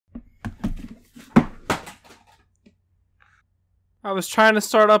I was trying to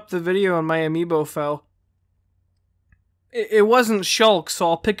start up the video and my amiibo fell. It wasn't Shulk, so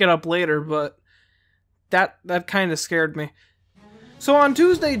I'll pick it up later, but that kind of scared me. So on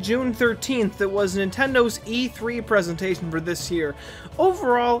Tuesday, June 13th, it was Nintendo's E3 presentation for this year.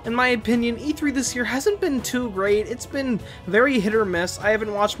 Overall, in my opinion, E3 this year hasn't been too great. It's been very hit or miss. I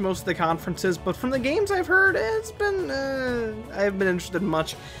haven't watched most of the conferences, but from the games I've heard, it's been, I haven't been interested in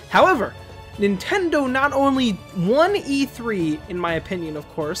much. However, Nintendo not only won E3, in my opinion, of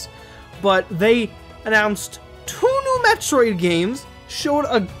course, but they announced 2 new Metroid games, showed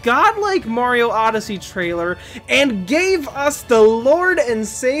a godlike Mario Odyssey trailer, and gave us the Lord and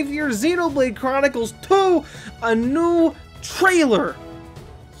Savior Xenoblade Chronicles 2, a new trailer.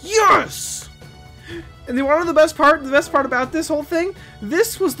 Yes! And you want to know the best part about this whole thing?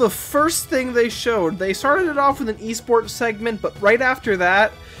 This was the first thing they showed. They started it off with an esports segment, but right after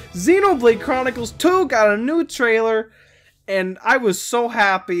that, Xenoblade Chronicles 2 got a new trailer, and I was so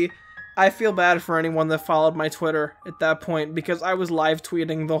happy. I feel bad for anyone that followed my Twitter at that point, because I was live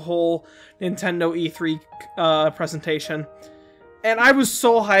tweeting the whole Nintendo E3 presentation. And I was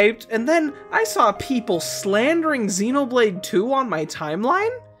so hyped, and then I saw people slandering Xenoblade 2 on my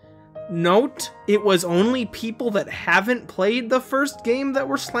timeline. Note, it was only people that haven't played the first game that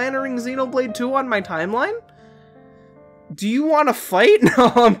were slandering Xenoblade 2 on my timeline? Do you want to fight?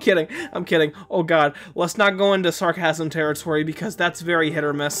 No, I'm kidding. I'm kidding. Oh god, let's not go into sarcasm territory, because that's very hit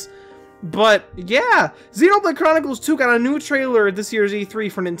or miss. But, yeah, Xenoblade Chronicles 2 got a new trailer at this year's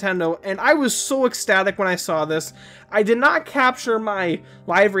E3 for Nintendo, and I was so ecstatic when I saw this. I did not capture my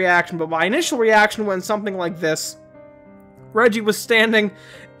live reaction, but my initial reaction went something like this. Reggie was standing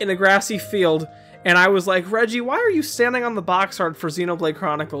in a grassy field, and I was like, Reggie, why are you standing on the box art for Xenoblade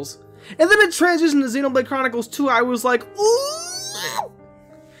Chronicles? And then it transitioned to Xenoblade Chronicles 2, I was like, ooh!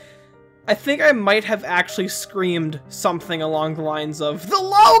 I think I might have actually screamed something along the lines of, the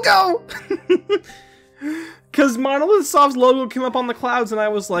logo! Because Monolith Soft's logo came up on the clouds and I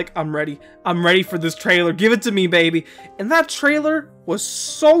was like, I'm ready. I'm ready for this trailer. Give it to me, baby. And that trailer was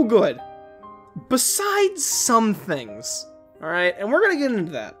so good. Besides some things. Alright, and we're going to get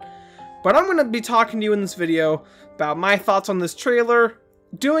into that. But I'm going to be talking to you in this video about my thoughts on this trailer,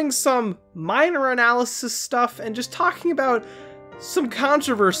 doing some minor analysis stuff, and just talking about some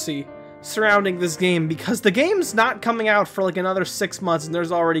controversy surrounding this game, because the game's not coming out for like another 6 months and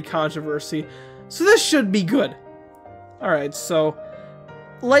there's already controversy. So this should be good. Alright, so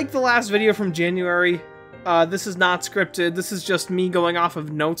like the last video from January, this is not scripted. This is just me going off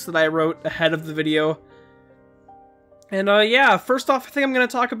of notes that I wrote ahead of the video. And yeah, first off, I think I'm going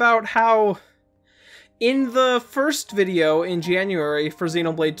to talk about how in the first video in January for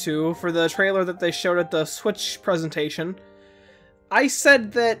Xenoblade 2, for the trailer that they showed at the Switch presentation, I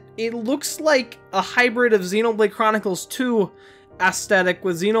said that it looks like a hybrid of Xenoblade Chronicles 2 aesthetic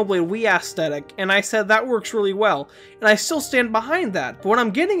with Xenoblade Wii aesthetic, and I said that works really well, and I still stand behind that. But what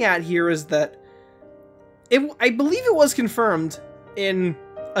I'm getting at here is that I believe it was confirmed in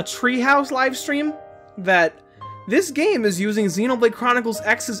a Treehouse livestream that this game is using Xenoblade Chronicles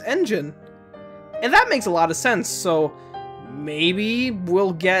X's engine, and that makes a lot of sense. So maybe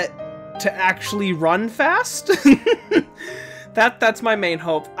we'll get to actually run fast. That's my main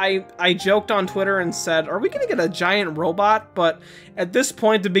hope. I joked on Twitter and said, are we gonna get a giant robot? But at this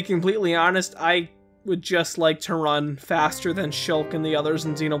point, to be completely honest, I would just like to run faster than Shulk and the others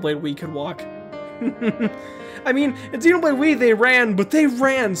in Xenoblade Wii could walk. I mean, in Xenoblade Wii they ran, but they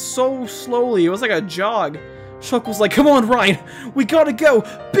ran so slowly. It was like a jog. Shulk was like, come on, Ryan, we gotta go,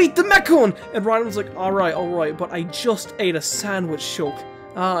 beat the Mechon! And Ryan was like, alright, but I just ate a sandwich, Shulk.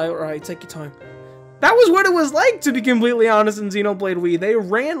 Alright, take your time. That was what it was like, to be completely honest, in Xenoblade Wii. They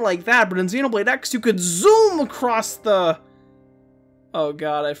ran like that, but in Xenoblade X, you could zoom across the... Oh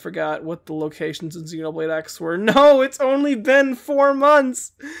god, I forgot what the locations in Xenoblade X were. No, it's only been 4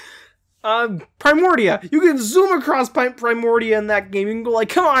 months! Primordia! You can zoom across Primordia in that game. You can go like,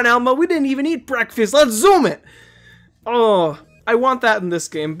 come on, Elmo, we didn't even eat breakfast, let's zoom it! Oh, I want that in this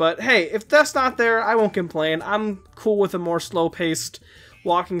game, but hey, if that's not there, I won't complain. I'm cool with a more slow-paced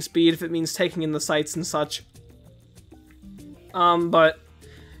walking speed if it means taking in the sights and such. But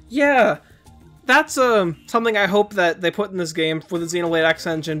yeah, that's something I hope that they put in this game with the Xenoblade X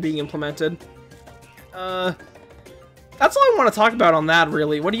engine being implemented. That's all I want to talk about on that,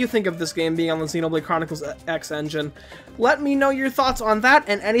 really. What do you think of this game being on the Xenoblade Chronicles X engine? Let me know your thoughts on that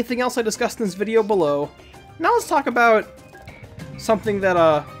and anything else I discussed in this video below. Now let's talk about something that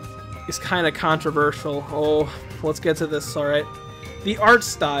is kind of controversial. Oh, let's get to this, alright. The art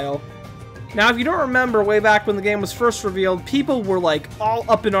style. Now, if you don't remember, way back when the game was first revealed, people were like all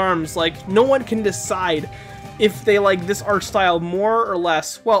up in arms, like no one can decide if they like this art style more or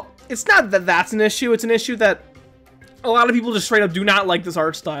less. Well, it's not that that's an issue, it's an issue that a lot of people just straight up do not like this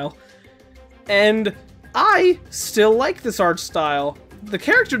art style. And I still like this art style. The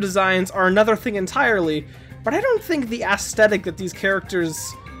character designs are another thing entirely, but I don't think the aesthetic that these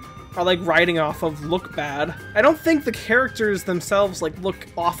characters are like riding off of look bad. I don't think the characters themselves like look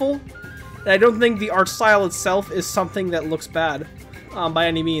awful, and I don't think the art style itself is something that looks bad by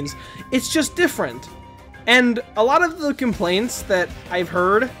any means. It's just different. And a lot of the complaints that I've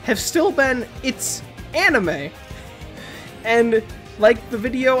heard have still been, it's anime. And like the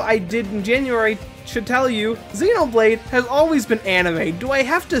video I did in January should tell you, Xenoblade has always been anime. Do I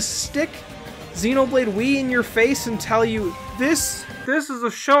have to stick Xenoblade Wii in your face and tell you, this is a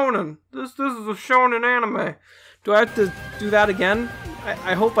shonen. This is a shonen anime. Do I have to do that again?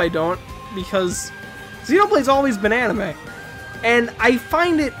 I hope I don't, because Xenoblade's always been anime. And I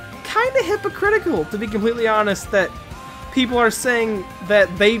find it kind of hypocritical, to be completely honest, that people are saying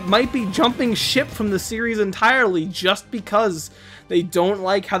that they might be jumping ship from the series entirely just because they don't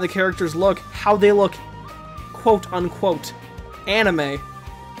like how the characters look, how they look, quote-unquote, anime.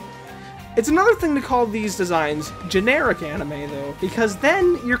 It's another thing to call these designs generic anime, though, because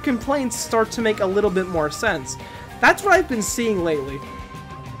then your complaints start to make a little bit more sense. That's what I've been seeing lately.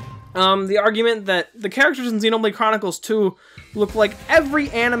 The argument that the characters in Xenoblade Chronicles 2 look like every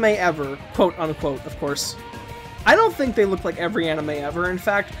anime ever, quote-unquote, of course. I don't think they look like every anime ever. In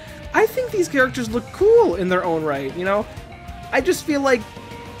fact, I think these characters look cool in their own right, you know? I just feel like,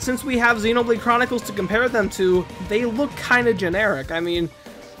 since we have Xenoblade Chronicles to compare them to, they look kind of generic. I mean,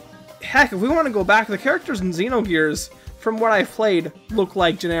 heck, if we want to go back, the characters in Xenogears, from what I've played, look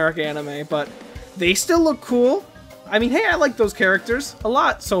like generic anime, but they still look cool. I mean, hey, I like those characters a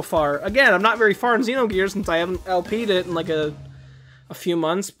lot so far. Again, I'm not very far in Xenogears since I haven't LP'd it in like a few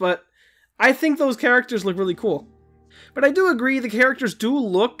months, but I think those characters look really cool. But I do agree the characters do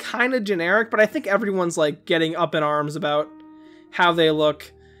look kind of generic, but I think everyone's like getting up in arms about how they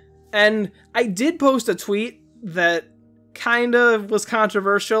look. And I did post a tweet that kind of was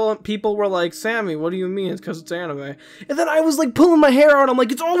controversial, and people were like, Sammy, what do you mean? It's because it's anime. And then I was like pulling my hair out. I'm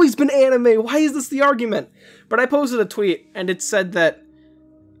like, it's always been anime. Why is this the argument? But I posted a tweet and it said that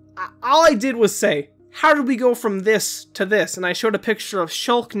all I did was say, how did we go from this to this? And I showed a picture of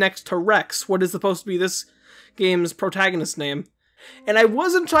Shulk next to Rex, what is supposed to be this game's protagonist name. And I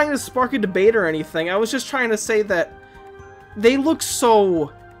wasn't trying to spark a debate or anything. I was just trying to say that they look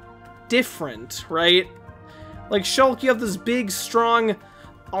so different, right? Like Shulk, you have this big, strong,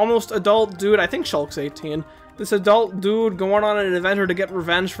 almost adult dude. I think Shulk's 18. This adult dude going on an adventure to get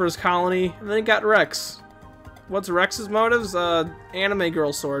revenge for his colony. And then you got Rex. What's Rex's motives? Anime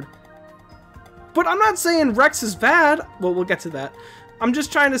girl sword. But I'm not saying Rex is bad. Well, we'll get to that. I'm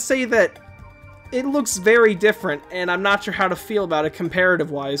just trying to say that it looks very different, and I'm not sure how to feel about it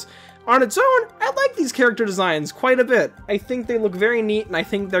comparative-wise. On its own, I like these character designs quite a bit. I think they look very neat, and I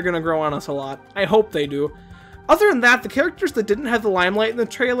think they're gonna grow on us a lot. I hope they do. Other than that, the characters that didn't have the limelight in the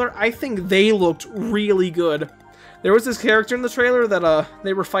trailer, I think they looked really good. There was this character in the trailer that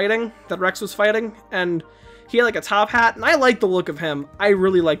they were fighting, that Rex was fighting, and he had like a top hat, and I like the look of him. I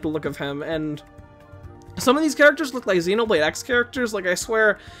really like the look of him, and some of these characters look like Xenoblade X characters. Like, I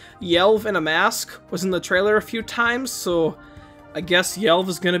swear, Yelv in a mask was in the trailer a few times, so I guess Yelv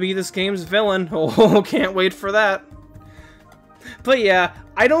is gonna be this game's villain. Oh, can't wait for that. But yeah,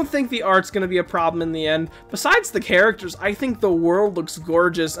 I don't think the art's gonna be a problem in the end. Besides the characters, I think the world looks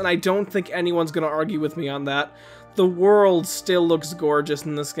gorgeous, and I don't think anyone's gonna argue with me on that. The world still looks gorgeous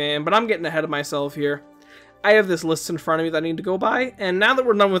in this game, but I'm getting ahead of myself here. I have this list in front of me that I need to go by, and now that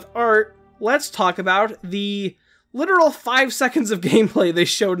we're done with art, let's talk about the literal 5 seconds of gameplay they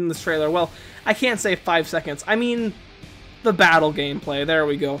showed in this trailer. Well, I can't say 5 seconds. I mean, the battle gameplay. There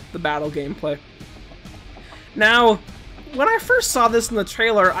we go. The battle gameplay. Now, when I first saw this in the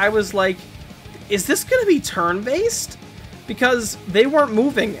trailer, I was like, is this going to be turn-based? Because they weren't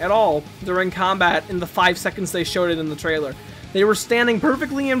moving at all during combat in the 5 seconds they showed it in the trailer. They were standing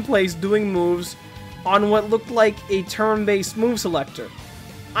perfectly in place doing moves on what looked like a turn-based move selector.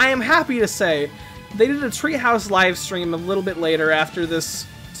 I am happy to say they did a Treehouse live stream a little bit later after this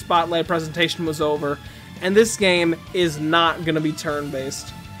Spotlight presentation was over, and this game is not going to be turn-based.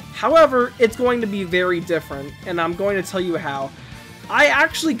 However, it's going to be very different, and I'm going to tell you how. I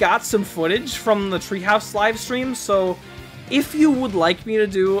actually got some footage from the Treehouse live stream, so if you would like me to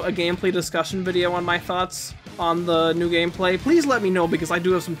do a gameplay discussion video on my thoughts on the new gameplay, please let me know, because I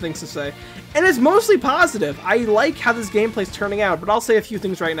do have some things to say. And it's mostly positive. I like how this gameplay's turning out, but I'll say a few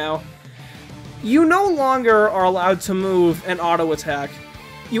things right now. You no longer are allowed to move and auto-attack.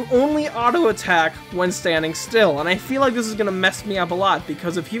 you only auto-attack when standing still, and I feel like this is gonna mess me up a lot,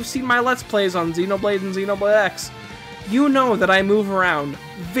 because if you've seen my Let's Plays on Xenoblade and Xenoblade X, you know that I move around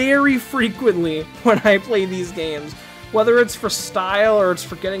very frequently when I play these games. Whether it's for style or it's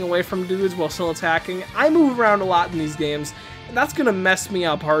for getting away from dudes while still attacking, I move around a lot in these games, and that's gonna mess me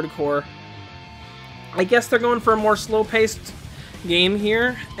up hardcore. I guess they're going for a more slow-paced game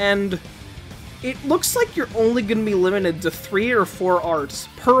here, and it looks like you're only going to be limited to 3 or 4 arts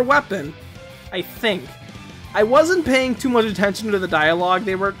per weapon, I think. I wasn't paying too much attention to the dialogue.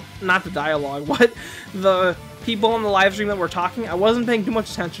 They were, not the dialogue, what? The people on the live stream that were talking, I wasn't paying too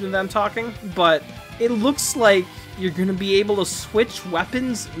much attention to them talking, but it looks like you're going to be able to switch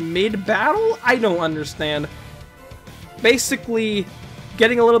weapons mid-battle? I don't understand. Basically,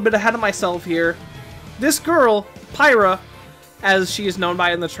 getting a little bit ahead of myself here, this girl, Pyra, as she is known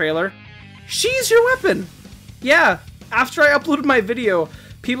by in the trailer, she's your weapon! Yeah, after I uploaded my video,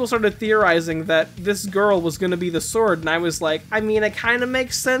 people started theorizing that this girl was going to be the sword, and I was like, I mean, it kind of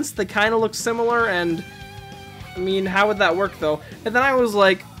makes sense, they kind of look similar, and I mean, how would that work though? And then I was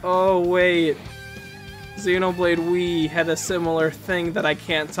like, oh wait, Xenoblade Wii had a similar thing that I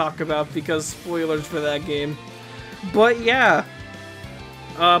can't talk about because spoilers for that game. But yeah,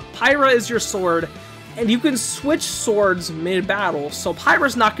 Pyra is your sword, and you can switch swords mid-battle, so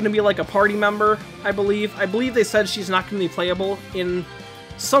Pyra's not going to be like a party member, I believe. I believe they said she's not going to be playable in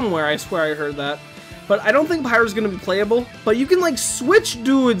somewhere, I swear I heard that. But I don't think Pyra's going to be playable, but you can like switch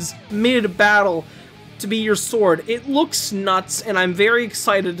dudes mid-battle to be your sword. It looks nuts, and I'm very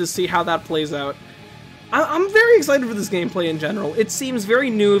excited to see how that plays out. I'm very excited for this gameplay in general. It seems very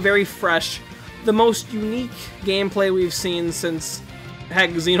new, very fresh. The most unique gameplay we've seen since, heck,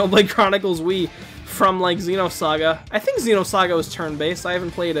 Xenoblade Chronicles Wii. From like Xenosaga. I think Xenosaga was turn-based, I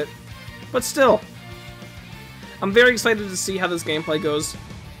haven't played it. But still, I'm very excited to see how this gameplay goes.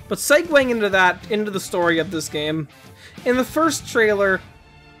 But segueing into the story of this game, in the first trailer,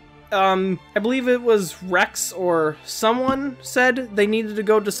 I believe it was Rex or someone said they needed to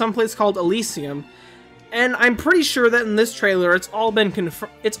go to some place called Elysium. And I'm pretty sure that in this trailer it's all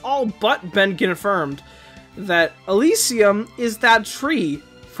but been confirmed that Elysium is that tree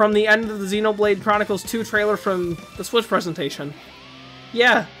from the end of the Xenoblade Chronicles 2 trailer from the Switch presentation.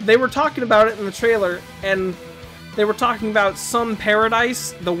 Yeah, they were talking about it in the trailer, and they were talking about some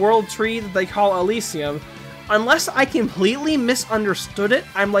paradise, the world tree that they call Elysium. Unless I completely misunderstood it,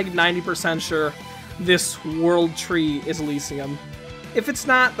 I'm like 90% sure this world tree is Elysium. If it's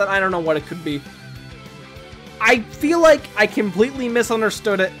not, then I don't know what it could be. I feel like I completely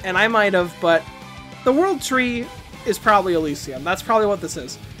misunderstood it, and I might have, but the world tree is probably Elysium. That's probably what this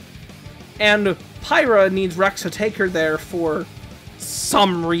is. And Pyra needs Rex to take her there for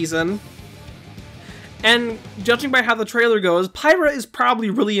some reason. And judging by how the trailer goes, Pyra is probably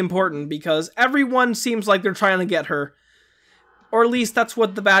really important because everyone seems like they're trying to get her. Or at least that's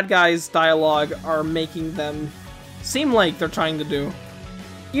what the bad guys' dialogue are making them seem like they're trying to do.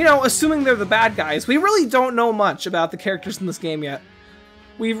 You know, assuming they're the bad guys, we really don't know much about the characters in this game yet.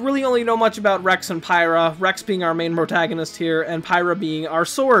 We really only know much about Rex and Pyra, Rex being our main protagonist here, and Pyra being our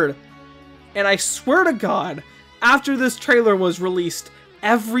sword. And I swear to God, after this trailer was released,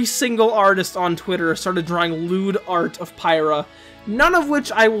 every single artist on Twitter started drawing lewd art of Pyra, none of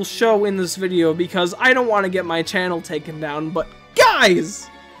which I will show in this video because I don't want to get my channel taken down, but guys!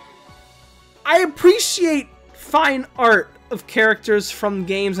 I appreciate fine art of characters from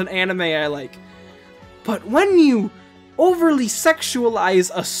games and anime I like, but when you overly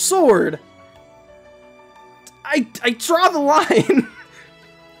sexualize a sword, I draw the line.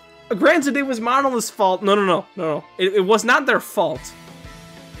 Granted, it was Monolith's fault. No. It was not their fault.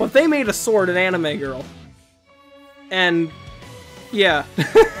 But they made a sword an anime girl. And, yeah.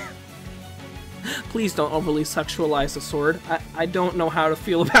 Please don't overly sexualize the sword. I don't know how to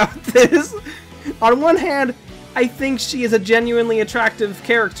feel about this. On one hand, I think she is a genuinely attractive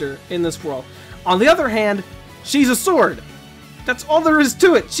character in this world. On the other hand, she's a sword. That's all there is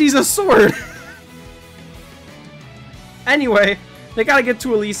to it. She's a sword. Anyway, they gotta get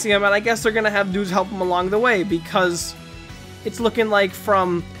to Elysium, and I guess they're gonna have dudes help them along the way, because it's looking like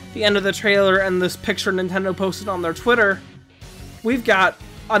from the end of the trailer and this picture Nintendo posted on their Twitter, we've got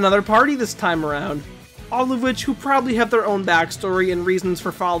another party this time around. All of which who probably have their own backstory and reasons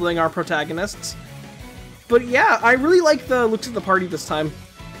for following our protagonists. But yeah, I really like the looks of the party this time.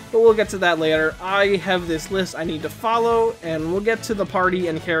 But we'll get to that later. I have this list I need to follow, and we'll get to the party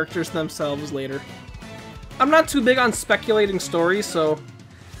and characters themselves later. I'm not too big on speculating stories, so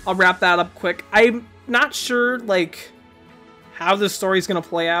I'll wrap that up quick. I'm not sure, like, how this story's gonna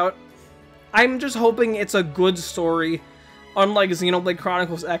play out. I'm just hoping it's a good story unlike Xenoblade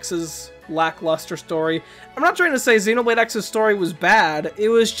Chronicles X's lackluster story. I'm not trying to say Xenoblade X's story was bad, it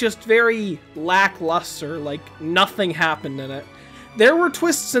was just very lackluster, like nothing happened in it. There were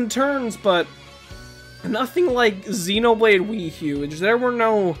twists and turns, but nothing like Xenoblade Wii Huge. There were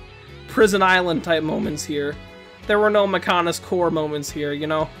no Prison Island type moments here. There were no Mechonis Core moments here, you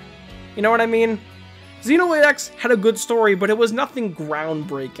know? You know what I mean? Xenoblade X had a good story, but it was nothing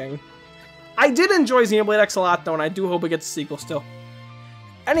groundbreaking. I did enjoy Xenoblade X a lot, though, and I do hope it gets a sequel still.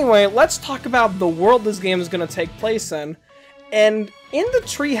 Anyway, let's talk about the world this game is going to take place in. And in the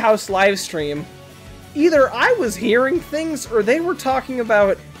Treehouse livestream, either I was hearing things, or they were talking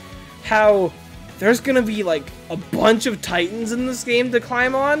about how there's going to be, like, a bunch of Titans in this game to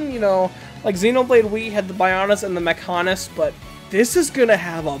climb on, you know? Like, Xenoblade Wii had the Bionis and the Mechonis, but this is going to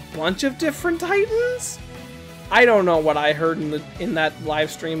have a bunch of different Titans? I don't know what I heard in that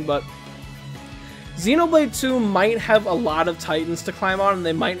livestream, but Xenoblade 2 might have a lot of Titans to climb on, and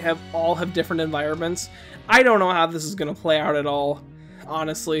they might all have different environments. I don't know how this is going to play out at all,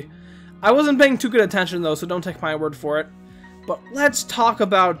 honestly. I wasn't paying too good attention, though, so don't take my word for it. But let's talk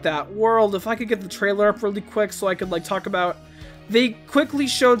about that world. If I could get the trailer up really quick so I could, like, talk about... They quickly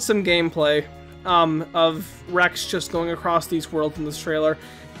showed some gameplay of Rex just going across these worlds in this trailer.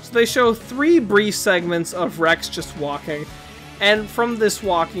 So they show 3 brief segments of Rex just walking. And from this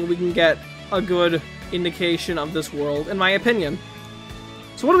walking, we can get a good indication of this world, in my opinion.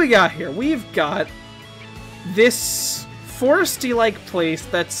 So what do we got here? We've got this foresty-like place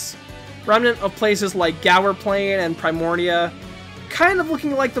that's remnant of places like Gower Plain and Primordia, kind of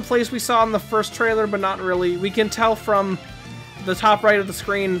looking like the place we saw in the first trailer, but not really. We can tell from the top right of the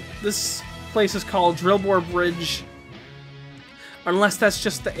screen, this place is called Drillbore Bridge, unless that's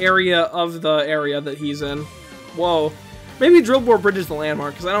just the area of the area that he's in. Whoa. Maybe Drillbore Bridge is the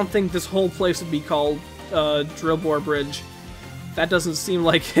landmark, because I don't think this whole place would be called Drillbore Bridge. That doesn't seem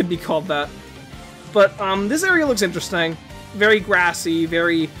like it'd be called that. But this area looks interesting. Very grassy,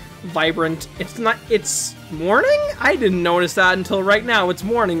 very vibrant. It's morning? I didn't notice that until right now. It's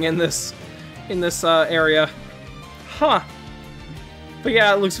morning in this area. Huh. But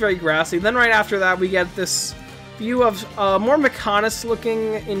yeah, it looks very grassy. Then right after that, we get this view of a more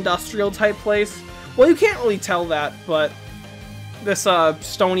Mechonis-looking industrial type place. Well, you can't really tell that, but this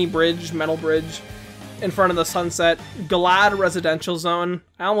stony bridge, metal bridge, in front of the sunset. Galad Residential Zone.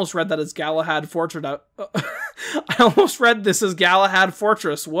 I almost read that as Galahad Fortress. I almost read this as Galahad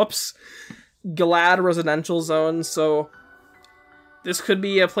Fortress. Whoops. Galad Residential Zone. So this could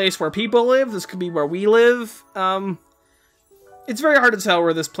be a place where people live. This could be where we live. It's very hard to tell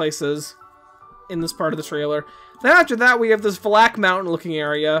where this place is in this part of the trailer. Then after that, we have this Valak Mountain-looking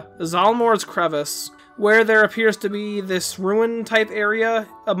area, Zalmor's Crevice, where there appears to be this ruin-type area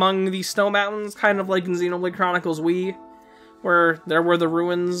among these snow mountains, kind of like in Xenoblade Chronicles Wii, where there were the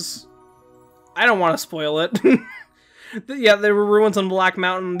ruins. I don't want to spoil it. Yeah, there were ruins on Valak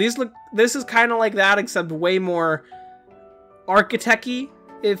Mountain. This is kind of like that, except way more architect-y,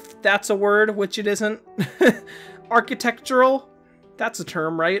 if that's a word, which it isn't. Architectural? That's a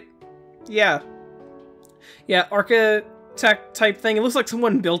term, right? Yeah. Yeah, architect type thing. It looks like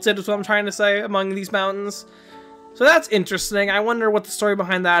someone built it, is what I'm trying to say, among these mountains. So that's interesting. I wonder what the story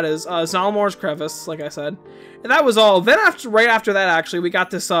behind that is. Zalmor's Crevice, like I said. And that was all. Then right after that, actually, we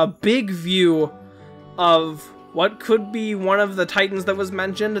got this big view of what could be one of the Titans that was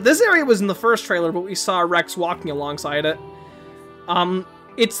mentioned. This area was in the first trailer, but we saw Rex walking alongside it.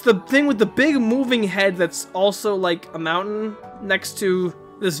 It's the thing with the big moving head that's also like a mountain next to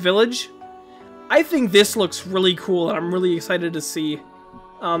this village. I think this looks really cool, and I'm really excited to see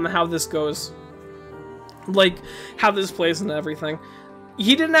how this goes. Like, how this plays and everything.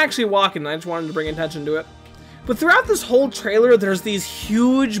 He didn't actually walk in, I just wanted to bring attention to it. But throughout this whole trailer, there's these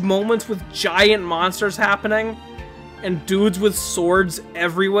huge moments with giant monsters happening, and dudes with swords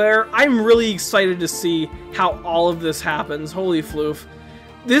everywhere. I'm really excited to see how all of this happens. Holy floof.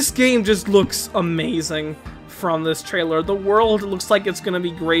 This game just looks amazing from this trailer. The world looks like it's gonna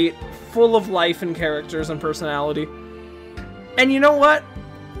be great, full of life and characters and personality. And you know what?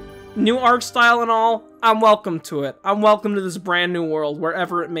 New art style and all, I'm welcome to it. I'm welcome to this brand new world,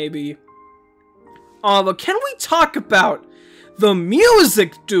 wherever it may be. But can we talk about the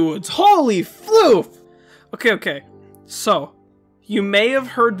music, dudes? Holy floof! Okay. So, you may have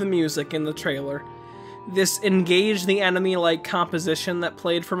heard the music in the trailer. This engage the enemy-like composition that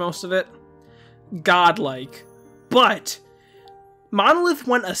played for most of it. Godlike. But Monolith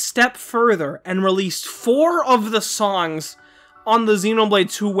went a step further and released 4 of the songs on the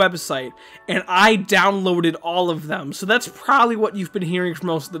Xenoblade 2 website, and I downloaded all of them, so that's probably what you've been hearing for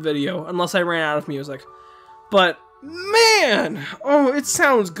most of the video, unless I ran out of music. But Man! Oh, it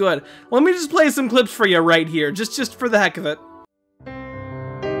sounds good. Let me just play some clips for you right here, just for the heck of it.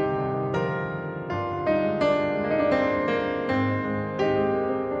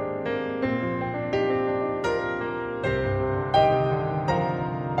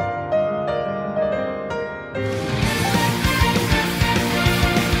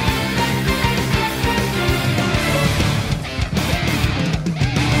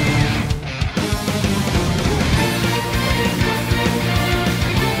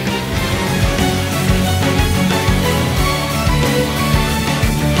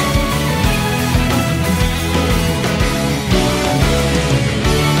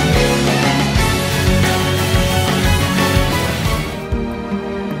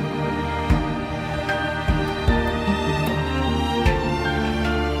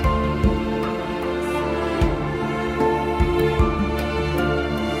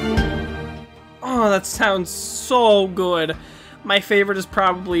 That sounds so good. My favorite is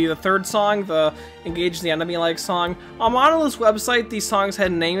probably the third song, the Engage the Enemy-like song. On Monolith's website, these songs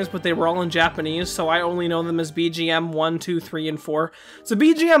had names, but they were all in Japanese, so I only know them as BGM 1, 2, 3, and 4. So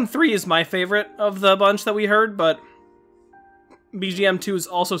BGM 3 is my favorite of the bunch that we heard, but BGM 2 is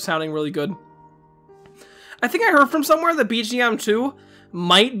also sounding really good. I think I heard from somewhere that BGM 2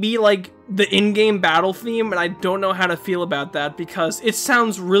 might be like the in-game battle theme, and I don't know how to feel about that because it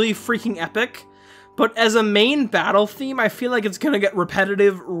sounds really freaking epic. But as a main battle theme, I feel like it's gonna get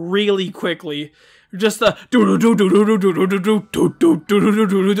repetitive really quickly. Just the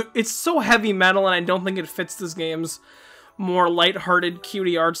it's so heavy metal, and I don't think it fits this game's more lighthearted,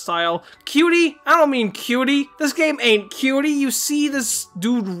 cutie art style. Cutie? I don't mean cutie. This game ain't cutie. You see this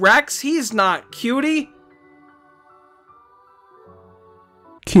dude Rex? He's not cutie.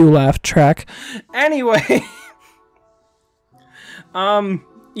 Cue laugh track. Anyway,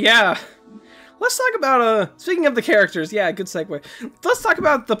 yeah. Let's talk about, speaking of the characters, yeah, good segue. Let's talk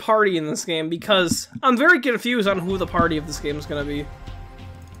about the party in this game, because I'm very confused on who the party of this game is going to be.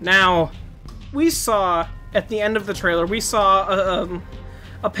 Now, we saw, at the end of the trailer, we saw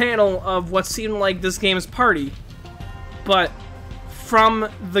a panel of what seemed like this game's party. But from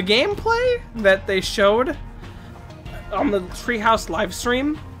the gameplay that they showed on the Treehouse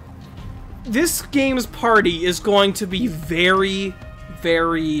livestream, this game's party is going to be very,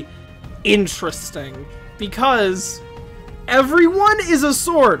 very interesting, because everyone is a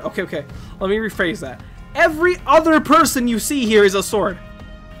sword. Okay, let me rephrase that. Every other person you see here is a sword.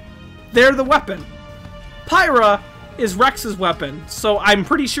 They're the weapon. Pyra is Rex's weapon, so I'm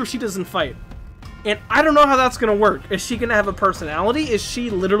pretty sure she doesn't fight. And I don't know how that's gonna work. Is she gonna have a personality? Is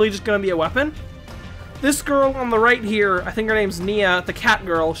she literally just gonna be a weapon? This girl on the right here, I think her name's Nia, the cat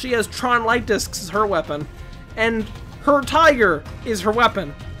girl, she has Tron light discs as her weapon. And her tiger is her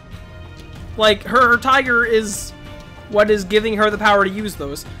weapon. Like, her tiger is what is giving her the power to use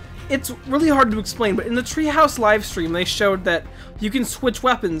those. It's really hard to explain, but in the Treehouse livestream, they showed that you can switch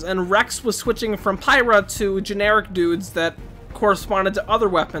weapons, and Rex was switching from Pyra to generic dudes that corresponded to other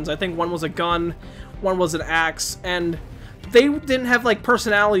weapons. I think one was a gun, one was an axe, and they didn't have, like,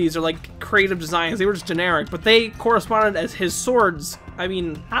 personalities or, like, creative designs. They were just generic, but they corresponded as his swords. I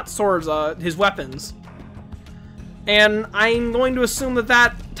mean, not swords, his weapons. And I'm going to assume that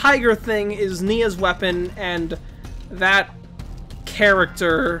that tiger thing is Nia's weapon, and that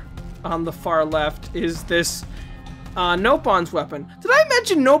character on the far left is this Nopon's weapon. Did I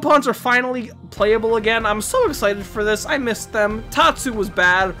mention Nopons are finally playable again? I'm so excited for this. I missed them. Tatsu was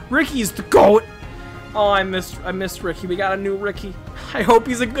bad. Ricky's the GOAT. Oh, I missed Ricky. We got a new Ricky. I hope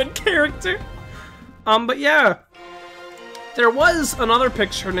he's a good character. But yeah. There was another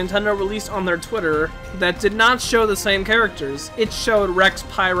picture Nintendo released on their Twitter that did not show the same characters. It showed Rex,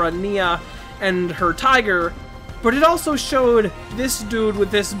 Pyra, Nia, and her tiger, but it also showed this dude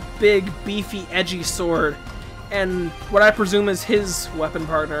with this big, beefy, edgy sword, and what I presume is his weapon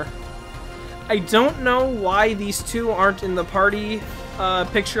partner. I don't know why these two aren't in the party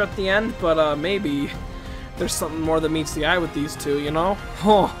picture at the end, but maybe there's something more that meets the eye with these two, you know?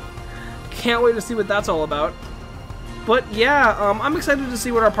 Oh, can't wait to see what that's all about. But yeah, I'm excited to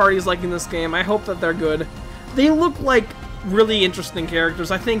see what our party is like in this game. I hope that they're good. They look like really interesting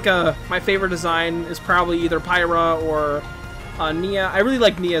characters. I think my favorite design is probably either Pyra or Nia. I really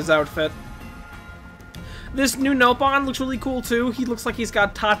like Nia's outfit. This new Nopon looks really cool too. He looks like he's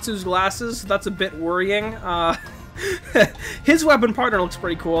got Tatsu's glasses. So that's a bit worrying. His weapon partner looks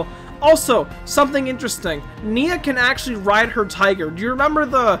pretty cool. Also, something interesting. Nia can actually ride her tiger. Do you remember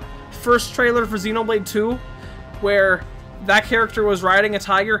the first trailer for Xenoblade 2? Where that character was riding a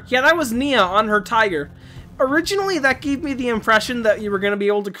tiger? Yeah, that was Nia on her tiger. Originally, that gave me the impression that you were going to be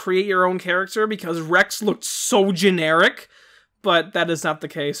able to create your own character because Rex looked so generic, but that is not the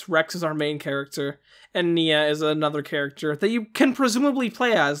case. Rex is our main character, and Nia is another character that you can presumably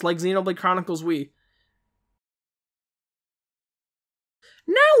play as, like Xenoblade Chronicles Wii.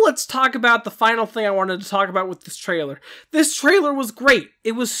 Now let's talk about the final thing I wanted to talk about with this trailer. This trailer was great.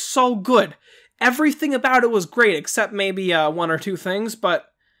 It was so good. Everything about it was great, except maybe one or two things,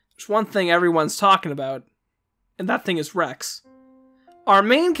 but there's one thing everyone's talking about, and that thing is Rex. Our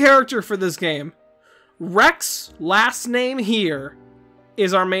main character for this game, Rex, last name here,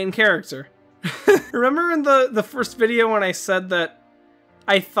 is our main character. Remember in the first video when I said that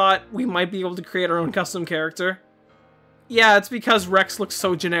I thought we might be able to create our own custom character? Yeah, it's because Rex looks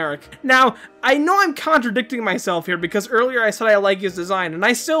so generic. Now, I know I'm contradicting myself here because earlier I said I like his design, and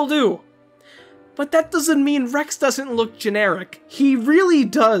I still do. But that doesn't mean Rex doesn't look generic. He really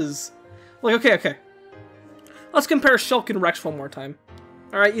does. Like, okay. Let's compare Shulk and Rex one more time.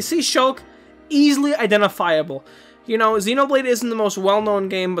 Alright, you see Shulk? Easily identifiable. You know, Xenoblade isn't the most well-known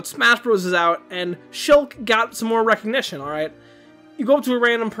game, but Smash Bros. Is out, and Shulk got some more recognition, alright? You go up to a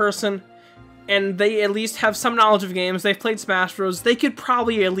random person, and they at least have some knowledge of games, they've played Smash Bros., they could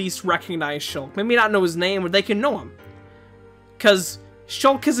probably at least recognize Shulk. Maybe not know his name, but they can know him. Because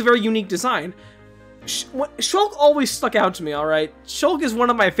Shulk has a very unique design. Shulk always stuck out to me, alright? Shulk is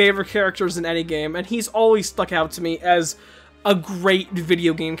one of my favorite characters in any game, and he's always stuck out to me as a great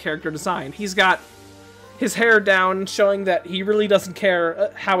video game character design. He's got his hair down, showing that he really doesn't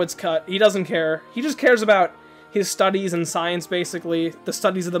care how it's cut. He doesn't care. He just cares about his studies and science, basically. The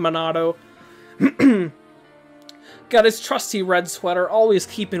studies of the Monado. Got his trusty red sweater, always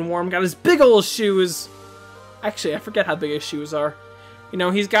keeping warm. Got his big old shoes. Actually, I forget how big his shoes are. You know,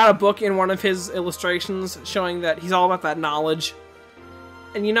 he's got a book in one of his illustrations showing that he's all about that knowledge.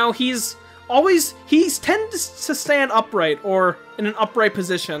 And you know, he tends to stand upright or in an upright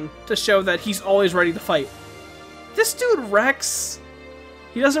position to show that he's always ready to fight. This dude Rex,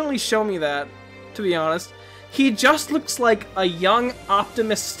 he doesn't really show me that, to be honest. He just looks like a young,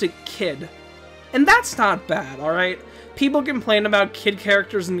 optimistic kid. And that's not bad, alright? People complain about kid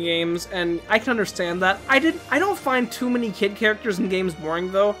characters in games, and I can understand that. I don't find too many kid characters in games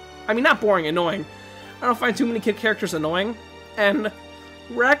boring, though. I mean, not boring, annoying. I don't find too many kid characters annoying. And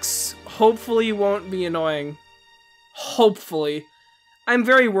Rex hopefully won't be annoying. Hopefully. I'm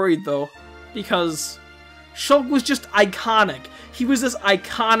very worried, though, because Shulk was just iconic. He was this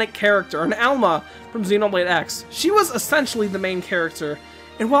iconic character. And Alma from Xenoblade X, she was essentially the main character.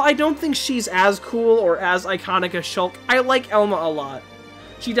 And while I don't think she's as cool or as iconic as Shulk, I like Elma a lot.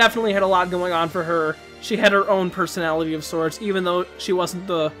 She definitely had a lot going on for her. She had her own personality of sorts, even though she wasn't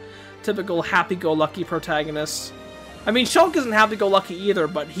the typical happy-go-lucky protagonist. I mean, Shulk isn't happy-go-lucky either,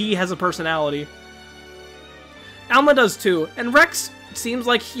 but he has a personality. Alma does too, and Rex seems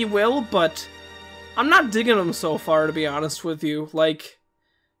like he will, but I'm not digging him so far, to be honest with you. Like,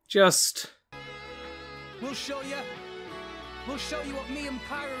 just... We'll show you. We'll show you what me and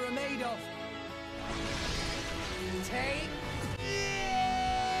Pyra are made of. Take.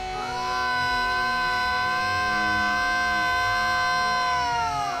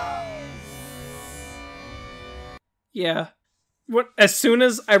 Yeah. As soon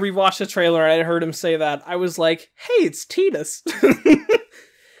as I rewatched the trailer and I heard him say that, I was like, hey, it's Tidus.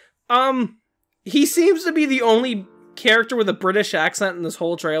 He seems to be the only character with a British accent in this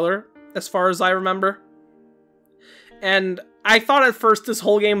whole trailer, as far as I remember. And I thought at first this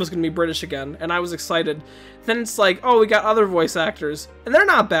whole game was going to be British again, and I was excited. Then it's like, oh, we got other voice actors, and they're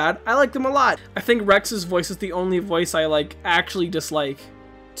not bad. I like them a lot. I think Rex's voice is the only voice I, like, actually dislike,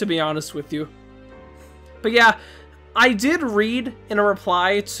 to be honest with you. But yeah, I did read in a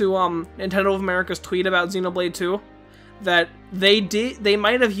reply to Nintendo of America's tweet about Xenoblade 2 that they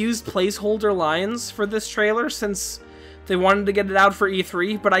might have used placeholder lines for this trailer since they wanted to get it out for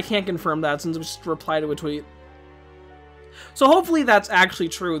E3, but I can't confirm that since it was just a reply to a tweet. So hopefully that's actually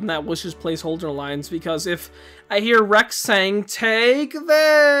true and that was just placeholder lines, because if I hear Rex saying, "Take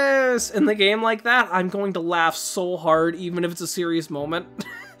this," in the game like that, I'm going to laugh so hard even if it's a serious moment.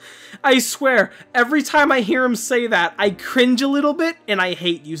 I swear, every time I hear him say that, I cringe a little bit, and I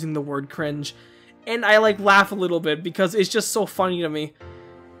hate using the word cringe. And I, like, laugh a little bit because it's just so funny to me.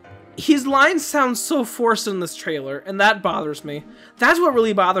 His lines sound so forced in this trailer, and that bothers me. That's what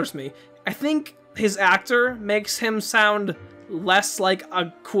really bothers me. I think his actor makes him sound less like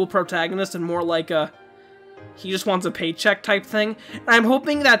a cool protagonist and more like a he just wants a paycheck type thing. And I'm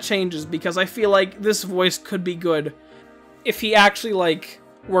hoping that changes because I feel like this voice could be good if he actually, like,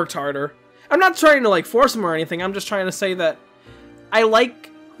 worked harder. I'm not trying to, like, force him or anything. I'm just trying to say that I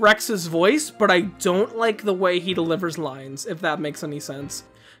like Rex's voice, but I don't like the way he delivers lines, if that makes any sense.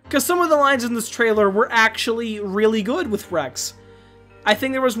 Because some of the lines in this trailer were actually really good with Rex. I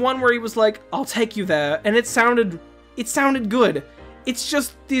think there was one where he was like, "I'll take you there," and it sounded good. It's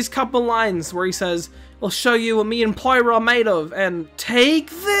just these couple lines where he says, "I'll show you what me and Pyra are made of," and "take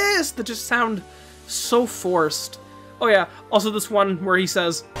this," that just sound so forced. Oh yeah, also this one where he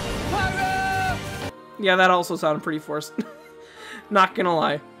says, "Pyra!" Yeah, that also sounded pretty forced. Not gonna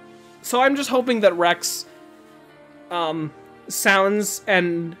lie. So I'm just hoping that Rex sounds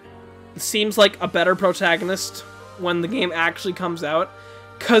and seems like a better protagonist when the game actually comes out,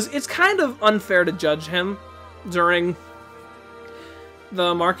 because it's kind of unfair to judge him during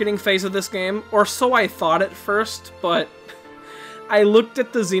the marketing phase of this game, or so I thought at first, but I looked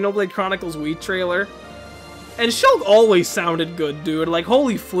at the Xenoblade Chronicles Wii trailer, and Shulk always sounded good, dude. Like,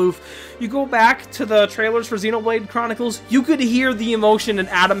 holy floof. You go back to the trailers for Xenoblade Chronicles, you could hear the emotion in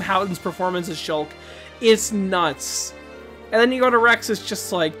Adam Houghton's performance as Shulk. It's nuts. And then you go to Rex, it's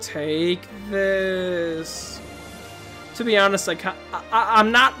just like, take this. To be honest, like,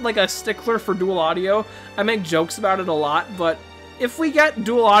 I'm not like a stickler for dual audio. I make jokes about it a lot, but if we get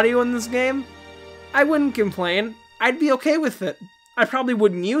dual audio in this game, I wouldn't complain. I'd be okay with it. I probably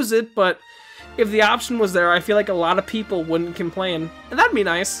wouldn't use it, but if the option was there, I feel like a lot of people wouldn't complain. And that'd be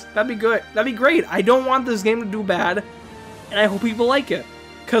nice. That'd be good. That'd be great. I don't want this game to do bad, and I hope people like it,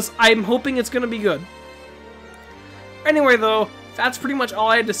 because I'm hoping it's going to be good. Anyway, though, that's pretty much all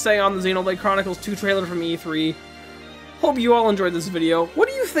I had to say on the Xenoblade Chronicles 2 trailer from E3. Hope you all enjoyed this video. What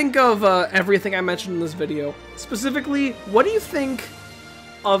do you think of everything I mentioned in this video? Specifically, what do you think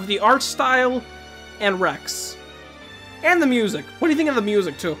of the art style and Rex? And the music. What do you think of the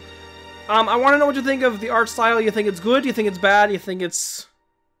music, too? I want to know what you think of the art style. You think it's good? You think it's bad? You think it's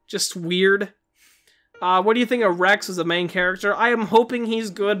just weird? What do you think of Rex as the main character? I am hoping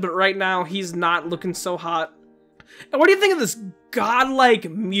he's good, but right now he's not looking so hot. And what do you think of this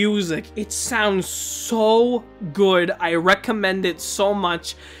godlike music? It sounds so good. I recommend it so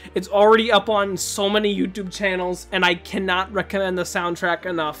much. It's already up on so many YouTube channels, and I cannot recommend the soundtrack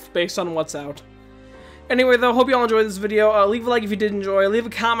enough based on what's out. Anyway, though, hope you all enjoyed this video. Leave a like if you did enjoy. Leave a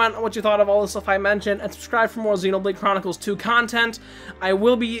comment on what you thought of all the stuff I mentioned, and subscribe for more Xenoblade Chronicles 2 content. I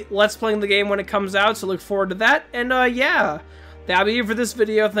will be Let's Playing the game when it comes out, so look forward to that. And, yeah, that'll be it for this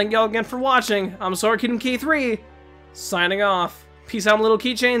video. Thank y'all again for watching. I'm N木ig木ht signing off. Peace out, little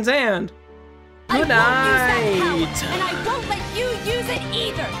keychains, and good night. And I won't let you use it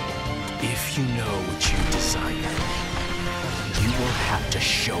either. If you know what you desire, you will have to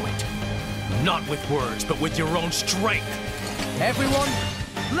show it. Not with words, but with your own strength. Everyone,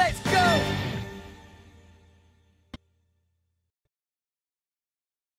 let's go!